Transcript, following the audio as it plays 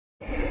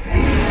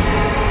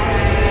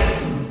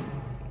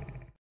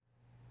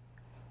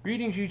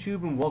Greetings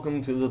YouTube and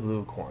welcome to the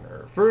Blue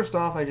Corner. First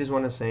off, I just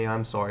want to say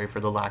I'm sorry for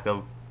the lack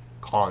of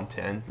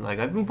content.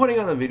 I've been putting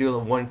out a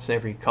video once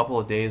every couple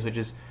of days, which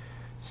is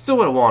still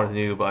what I wanted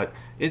to do, but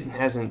it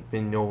hasn't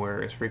been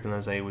nowhere as frequent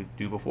as I would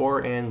do before,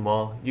 and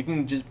well, you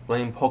can just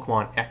blame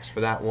Pokemon X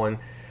for that one.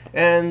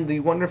 And the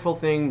wonderful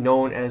thing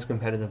known as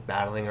competitive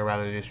battling, or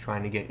rather just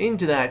trying to get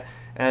into that,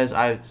 as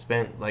I've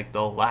spent like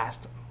the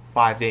last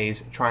 5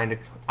 days trying to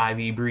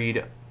IV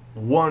breed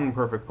one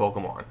perfect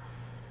Pokemon.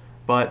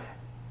 But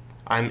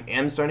I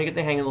am starting to get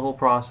the hang of the whole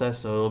process,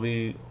 so it'll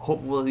be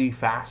hopefully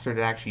faster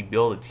to actually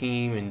build a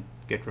team and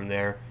get from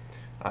there.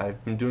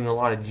 I've been doing a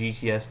lot of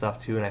GTS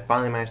stuff too, and I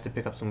finally managed to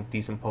pick up some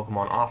decent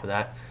Pokemon off of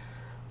that.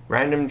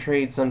 Random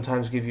trades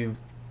sometimes give you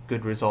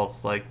good results,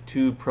 like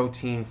 2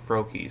 protein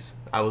Froakies.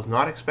 I was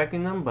not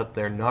expecting them, but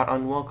they're not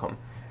unwelcome.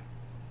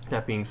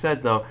 That being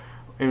said though,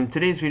 in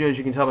today's video, as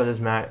you can tell by this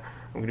mat,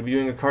 I'm going to be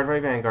doing a Card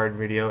Fight Vanguard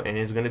video, and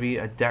it's going to be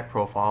a deck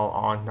profile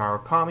on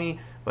Narukami,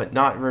 but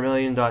not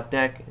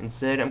Vermilion.deck.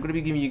 Instead, I'm going to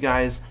be giving you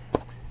guys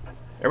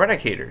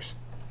Eradicators.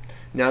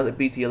 Now that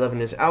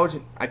BT11 is out,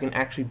 I can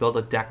actually build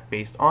a deck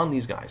based on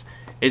these guys.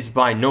 It's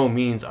by no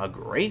means a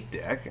great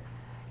deck.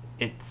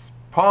 It's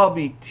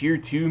probably tier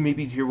 2,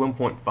 maybe tier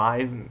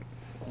 1.5,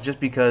 just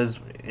because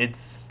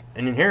it's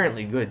an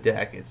inherently good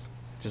deck. It's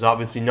just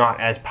obviously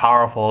not as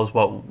powerful as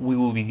what we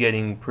will be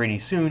getting pretty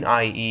soon,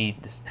 i.e.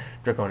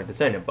 Draconic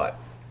Descendant. But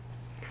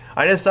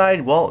I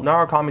decided, well,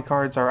 Narukami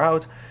cards are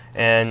out,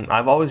 and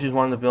I've always just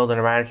wanted to build an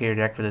Eradicator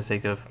deck for the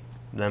sake of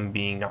them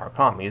being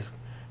Narukamis.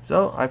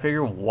 So I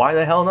figure, why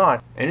the hell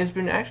not? And it's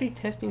been actually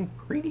testing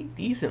pretty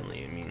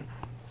decently. I mean,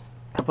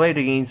 I played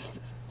against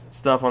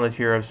stuff on the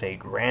tier of, say,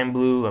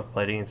 Granblue. I've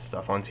played against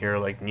stuff on tier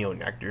like Neo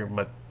Nectar,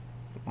 but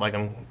like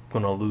I'm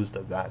gonna lose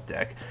to that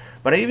deck.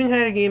 But I even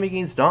had a game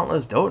against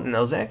Dauntless Dote, and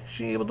I was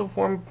actually able to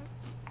perform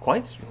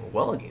quite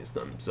well against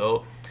them.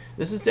 So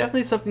this is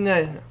definitely something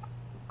that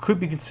could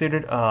be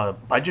considered a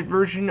budget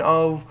version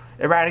of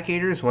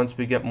Eradicators once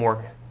we get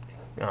more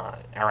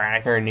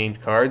Eradicator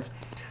named cards.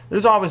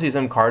 There's obviously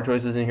some card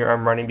choices in here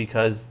I'm running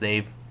because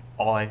they're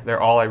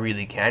all I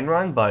really can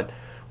run, but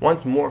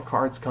once more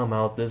cards come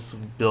out, this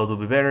build will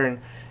be better,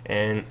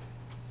 and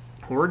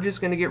we're just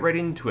going to get right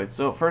into it.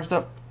 So first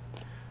up,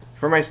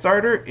 for my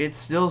starter, it's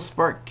still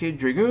Spark Kid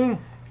Dragoon.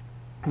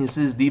 This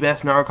is the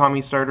best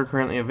Narukami starter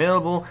currently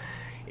available.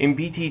 In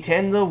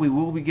BT10 though, we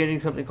will be getting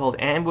something called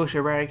Ambush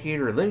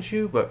Eradicator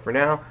Linshu, but for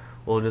now,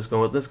 we'll just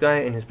go with this guy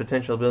and his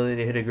potential ability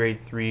to hit a grade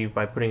 3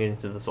 by putting it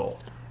into the soul.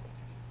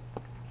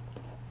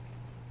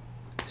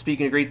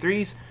 Speaking of grade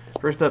 3s,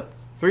 first up,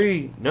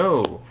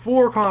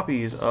 4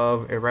 copies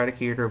of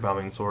Eradicator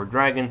Vowing Sword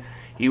Dragon.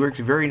 He works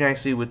very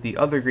nicely with the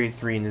other grade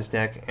 3 in this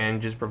deck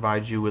and just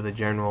provides you with a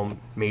general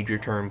major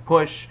turn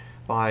push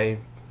by,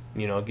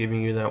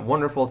 giving you that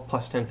wonderful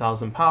plus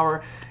 10,000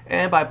 power,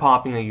 and by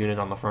popping a unit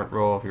on the front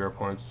row of your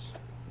opponent's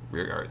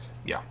rear guards.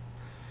 Yeah.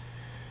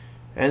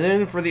 And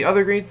then for the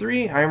other grade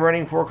 3, I'm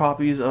running 4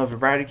 copies of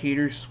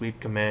Eradicator Sweep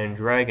Command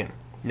Dragon.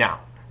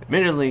 Now,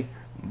 admittedly,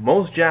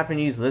 most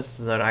Japanese lists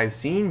that I've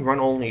seen run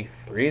only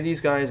 3 of these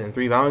guys and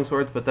 3 Vowing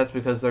Swords, but that's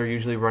because they're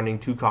usually running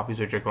 2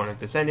 copies of Draconic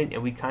Descendant,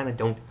 and we kind of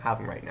don't have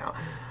them right now.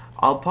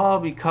 I'll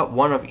probably cut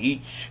 1 of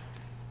each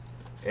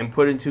and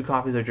put in 2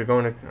 copies of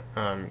Draconic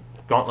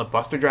Gauntlet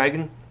Buster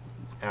Dragon,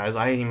 as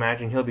I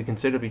imagine he'll be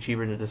considerably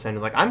cheaper than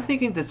Descendant. Like, I'm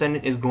thinking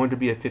Descendant is going to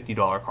be a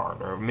 $50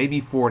 card, or maybe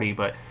 40,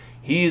 but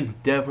he is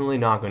definitely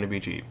not going to be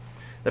cheap.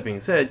 That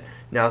being said,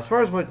 now as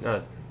far as what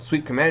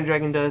Sweep Command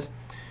Dragon does,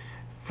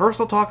 first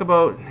I'll talk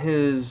about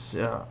his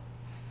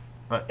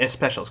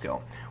special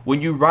skill.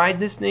 When you ride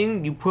this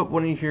thing, you put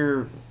one of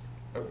your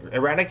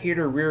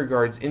Eradicator rear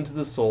guards into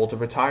the soul to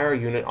retire a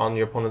unit on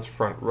the opponent's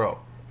front row.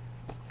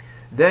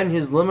 Then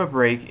his limit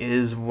break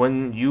is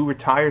when you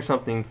retire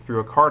something through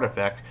a card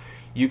effect,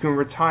 you can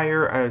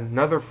retire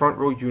another front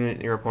row unit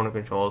your opponent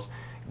controls,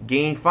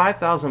 gain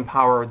 5,000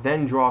 power,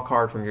 then draw a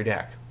card from your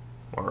deck.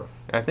 Or,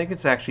 I think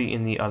it's actually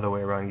in the other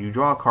way around. You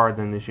draw a card,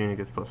 then this unit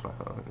gets plus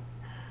 5,000.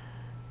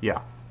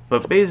 Yeah.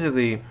 But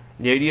basically,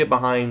 the idea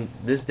behind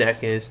this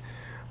deck is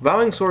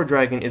Vowing Sword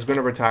Dragon is going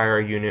to retire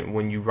a unit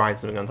when you ride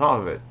something on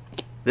top of it.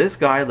 This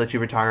guy lets you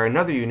retire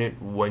another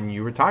unit when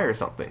you retire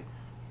something.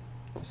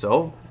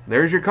 So,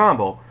 there's your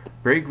combo.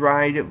 Break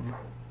Ride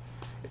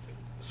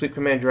Sweep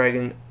Command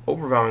Dragon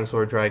over Vowing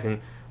Sword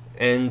Dragon,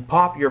 and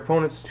pop your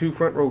opponent's 2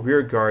 front row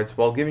rear guards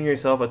while giving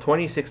yourself a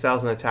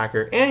 26,000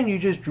 attacker, and you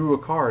just drew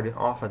a card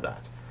off of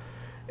that.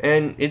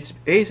 And it's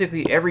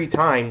basically every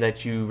time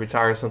that you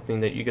retire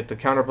something that you get the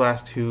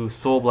Counterblast 2,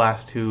 Soul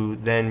Blast 2,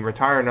 then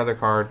retire another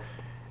card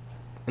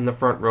in the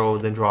front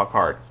row, then draw a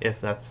card, if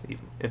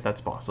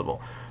that's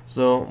possible.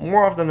 So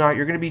more often than not,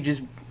 you're going to be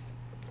just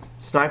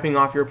sniping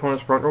off your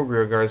opponent's front row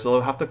rear guards, so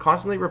you'll have to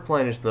constantly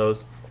replenish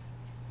those,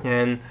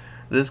 and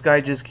this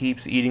guy just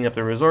keeps eating up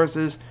the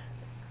resources,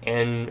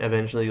 and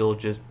eventually you'll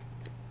just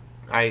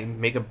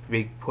make a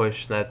big push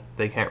that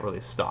they can't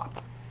really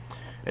stop.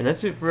 And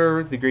that's it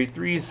for the grade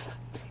 3s.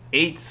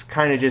 8's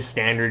kind of just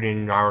standard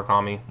in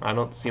Narukami. I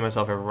don't see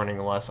myself ever running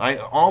less. I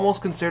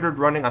almost considered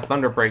running a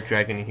Thunderbreak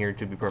Dragon in here,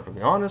 to be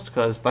perfectly honest,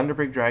 because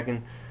Thunderbreak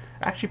Dragon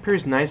actually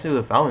pairs nicely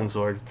with Vowing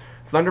Sword.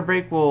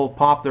 Thunderbreak will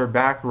pop their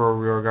back row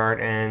rear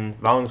guard, and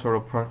Vowing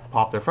Sword will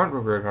pop their front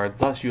row rear guard,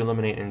 thus you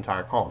eliminate an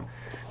entire column.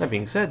 That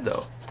being said,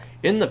 though,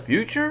 in the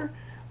future,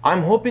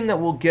 I'm hoping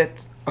that we'll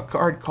get a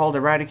card called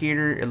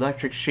Eradicator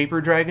Electric Shaper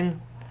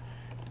Dragon,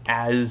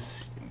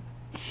 as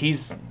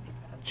he's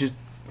just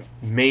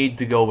made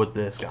to go with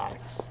this guy.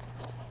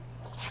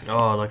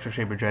 Oh, Electric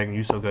Shaper Dragon,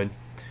 you're so good.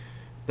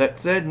 That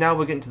said, now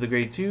we'll get into the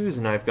grade 2s,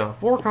 and I've got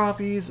 4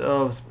 copies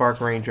of Spark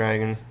Rain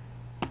Dragon,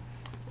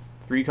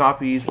 3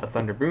 copies of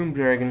Thunder Boom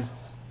Dragon,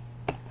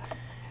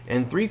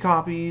 and 3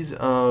 copies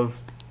of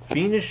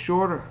Venus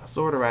Sword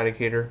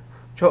Eradicator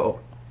Cho-Oh.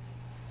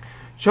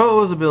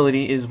 Cho-Oh's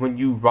ability is when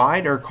you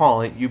ride or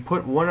call it, you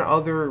put one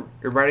other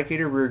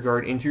Eradicator rear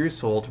guard into your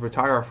soul to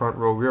retire a front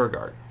row rear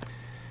guard.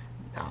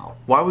 Now,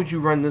 why would you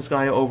run this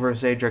guy over,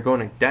 say,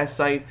 Dragonic Death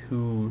Scythe,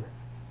 who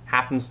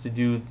happens to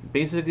do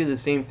basically the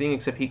same thing,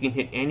 except he can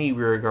hit any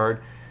rear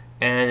guard,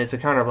 and it's a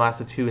counterblast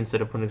of 2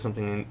 instead of putting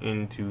something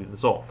into the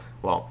soul?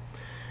 Well,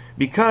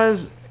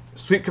 because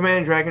Sweep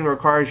Command Dragon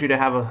requires you to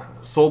have a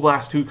Soul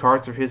Blast 2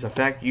 cards for his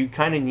effect, you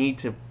kind of need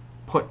to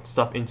put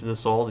stuff into the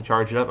soul to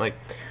charge it up. Like,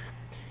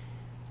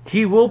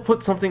 he will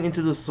put something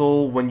into the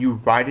soul when you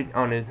ride it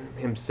on it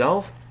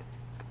himself,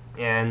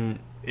 and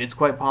it's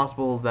quite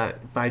possible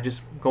that by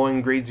just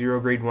going grade 0,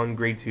 grade 1,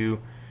 grade 2,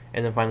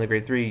 and then finally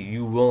grade 3,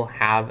 you will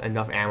have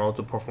enough ammo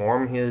to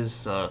perform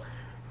his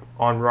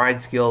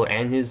on-ride skill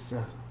and his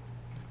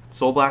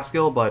Soul Blast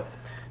skill, but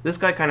this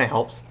guy kind of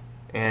helps,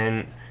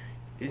 and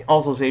it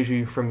also saves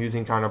you from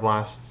using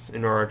counterblasts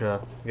in order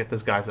to get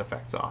this guy's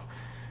effects off.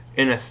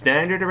 In a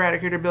standard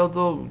Eradicator build,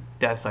 though,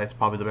 Death Scythe's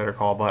probably the better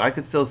call, but I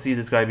could still see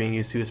this guy being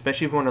used too,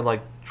 especially if you want to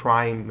like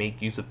try and make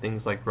use of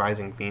things like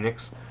Rising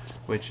Phoenix,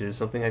 which is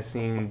something I've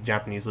seen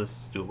Japanese lists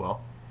do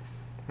well.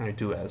 Or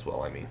do as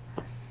well, I mean.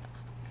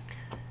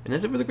 And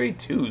that's it for the grade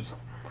 2s.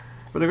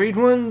 For the grade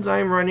 1s,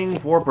 I'm running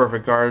 4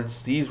 perfect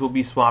guards. These will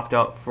be swapped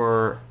out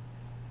for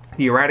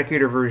the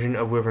Eradicator version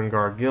of Wyvern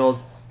Guard Guild.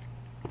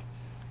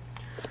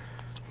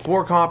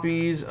 4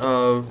 copies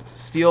of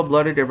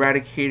Steel-Blooded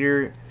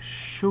Eradicator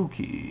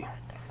Shoki.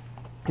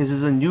 This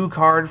is a new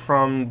card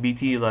from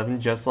BT11,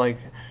 just like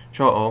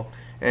Cho-Oh,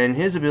 and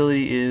his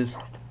ability is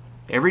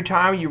every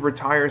time you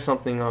retire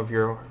something of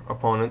your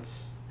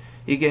opponent's,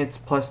 he gets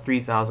plus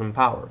 3,000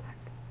 power.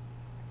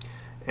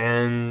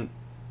 And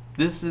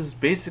this is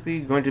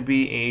basically going to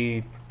be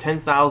a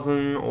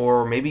 10,000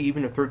 or maybe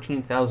even a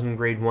 13,000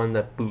 grade 1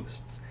 that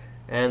boosts,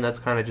 and that's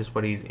kind of just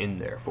what he's in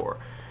there for.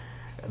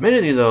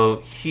 Admittedly,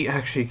 though, he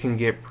actually can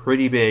get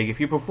pretty big. If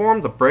you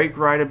perform the Break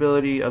Ride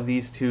ability of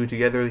these two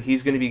together,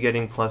 he's going to be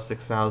getting plus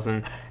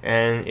 6,000.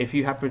 And if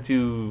you happen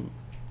to,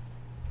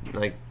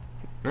 like,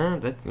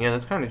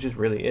 that's kind of just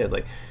really it.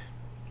 Like,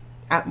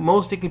 at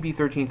most it can be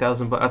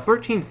 13,000, but a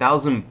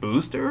 13,000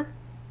 booster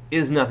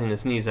is nothing to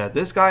sneeze at.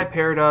 This guy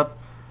paired up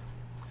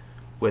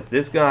with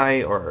this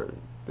guy, or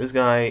this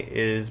guy,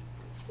 is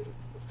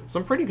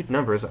some pretty good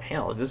numbers.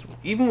 Hell, just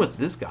even with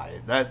this guy,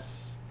 that's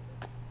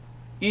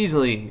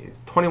easily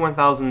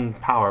 21,000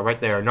 power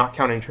right there, not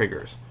counting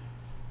triggers.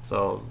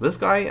 So this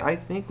guy, I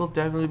think, will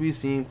definitely be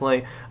seeing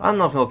play. I don't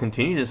know if he'll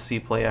continue to see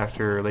play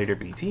after later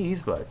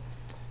BTs, but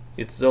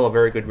it's still a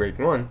very good grade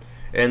 1.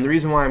 And the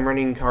reason why I'm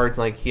running cards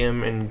like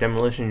him and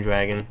Demolition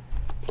Dragon,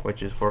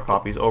 which is 4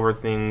 copies, over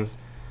things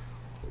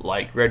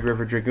like Red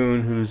River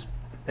Dragoon, who's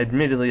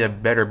admittedly a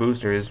better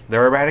booster, is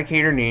they're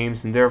Eradicator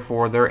names, and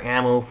therefore they're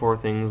ammo for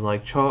things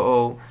like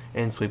Cho-Oh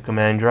and Sweep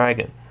Command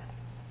Dragon.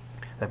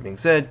 That being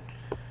said,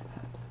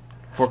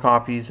 4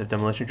 copies of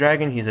Demolition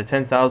Dragon. He's a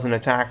 10,000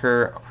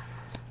 attacker.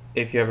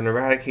 If you have an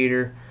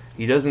Eradicator,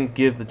 he doesn't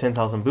give the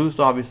 10,000 boost,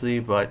 obviously,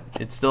 but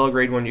it's still a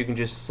grade 1. You can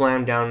just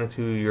slam down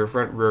into your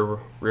front rear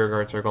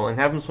guard circle and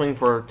have him swing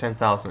for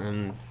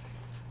 10,000,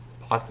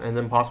 and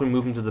then possibly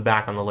move him to the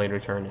back on the later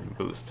turn and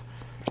boost.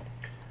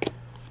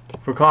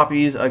 4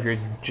 copies of your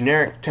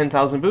generic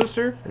 10,000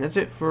 booster, and that's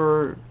it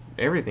for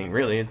everything,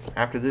 really.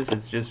 After this,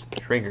 it's just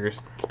triggers.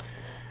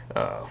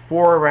 4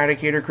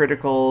 Eradicator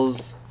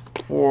criticals,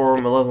 4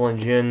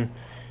 Malevolent Djinn.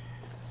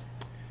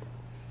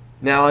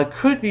 Now, I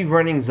could be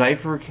running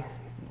Zypher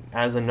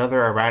as another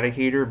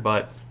Eradicator,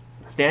 but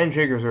stand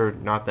triggers are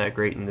not that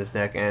great in this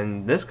deck,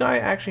 and this guy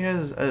actually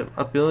has an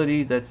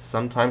ability that's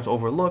sometimes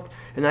overlooked,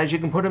 and that is you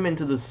can put him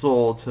into the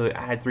soul to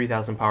add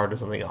 3,000 power to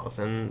something else.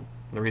 And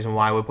the reason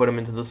why we put him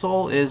into the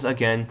soul is,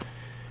 again,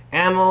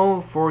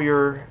 ammo for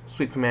your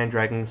Sweep Command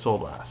Dragon Soul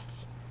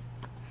Blasts.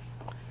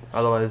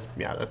 Otherwise,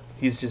 yeah,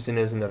 he's just in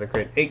as another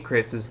crit. 8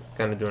 crits is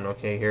kind of doing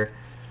okay here.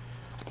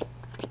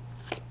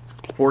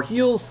 4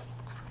 heals,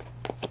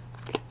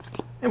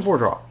 and 4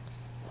 draw.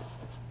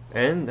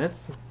 And that's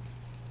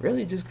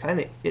really just kind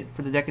of it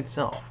for the deck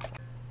itself.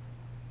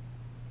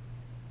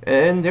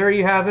 And there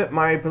you have it,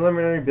 my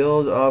preliminary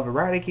build of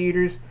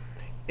Eradicators.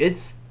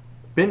 It's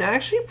been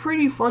actually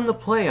pretty fun to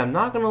play. I'm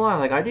not gonna lie.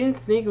 Like, I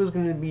didn't think it was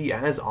gonna be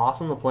as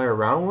awesome to play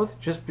around with,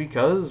 just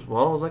because,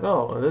 well, I was like,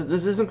 oh,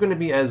 this isn't gonna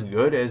be as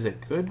good as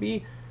it could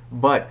be.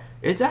 But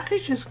it's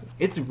actually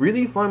it's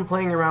really fun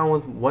playing around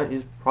with what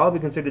is probably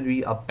considered to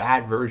be a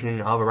bad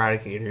version of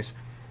Eradicators.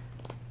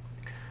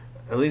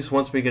 At least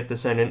once we get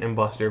Descendant and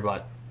Buster,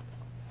 but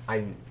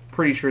I'm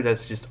pretty sure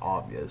that's just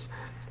obvious.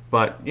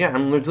 But yeah,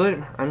 I'm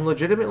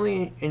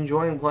legitimately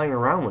enjoying playing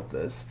around with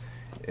this.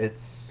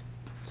 It's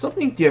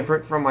something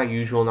different from my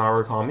usual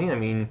Narukami. I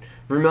mean,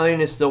 Vermilion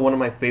is still one of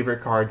my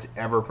favorite cards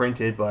ever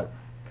printed, but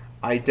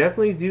I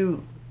definitely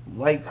do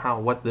like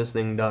what this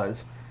thing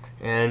does.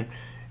 And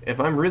if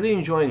I'm really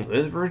enjoying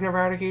this version of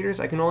Eradicators,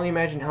 I can only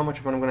imagine how much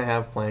fun I'm going to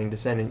have playing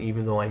Descendant,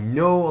 even though I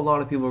know a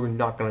lot of people are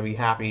not going to be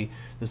happy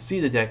to see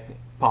the deck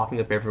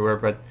popping up everywhere,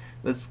 but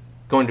that's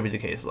going to be the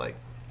case. Like,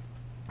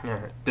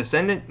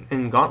 Descendant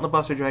and Gauntlet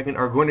Buster Dragon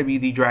are going to be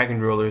the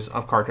Dragon Rulers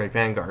of Card-Type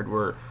Vanguard,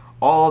 where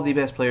all the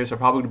best players are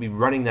probably going to be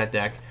running that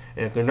deck,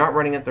 and if they're not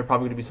running it, they're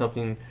probably going to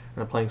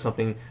be playing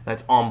something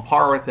that's on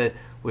par with it,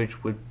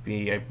 which would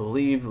be, I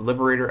believe,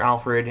 Liberator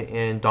Alfred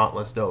and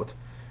Dauntless Dote.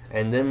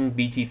 And then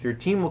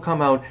BT13 will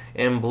come out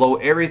and blow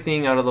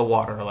everything out of the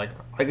water. Like,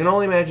 I can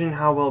only imagine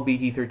how well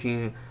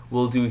BT13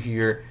 will do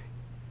here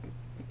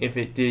if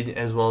it did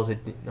as well as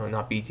it did. No,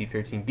 not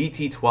BT13,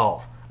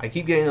 BT12. I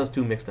keep getting those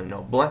two mixed up.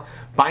 No,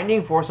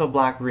 Binding Force of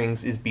Black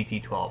Rings is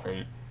BT12,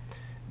 and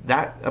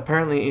that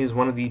apparently is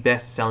one of the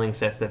best-selling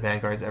sets that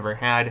Vanguard's ever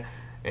had,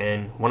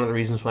 and one of the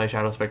reasons why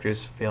Shadow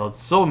Spectres failed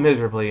so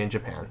miserably in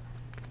Japan.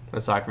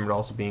 Aside from it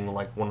also being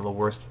like one of the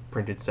worst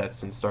printed sets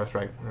since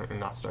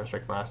not Star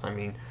Strike Blast, I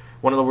mean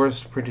one of the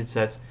worst printed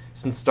sets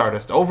since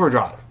Stardust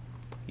Overdrive.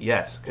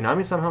 Yes,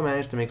 Konami somehow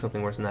managed to make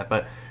something worse than that,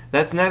 but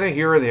that's neither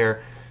here or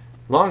there.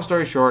 Long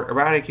story short,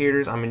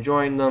 Eradicators, I'm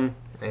enjoying them,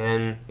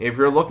 and if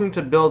you're looking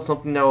to build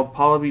something that will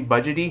probably be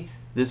budgety,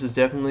 this is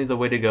definitely the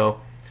way to go.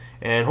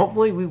 And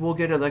hopefully we will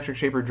get Electric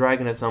Shaper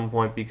Dragon at some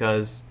point,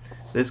 because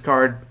this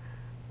card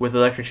with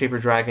Electric Shaper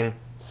Dragon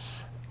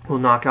will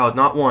knock out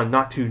not one,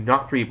 not two,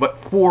 not three, but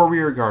 4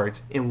 rear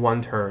guards in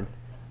one turn,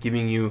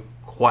 giving you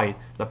quite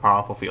the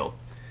powerful field.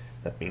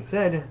 That being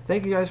said,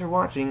 thank you guys for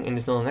watching, and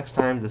until next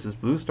time, this is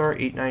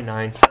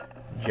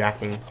BlueStar899,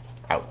 jacking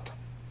out.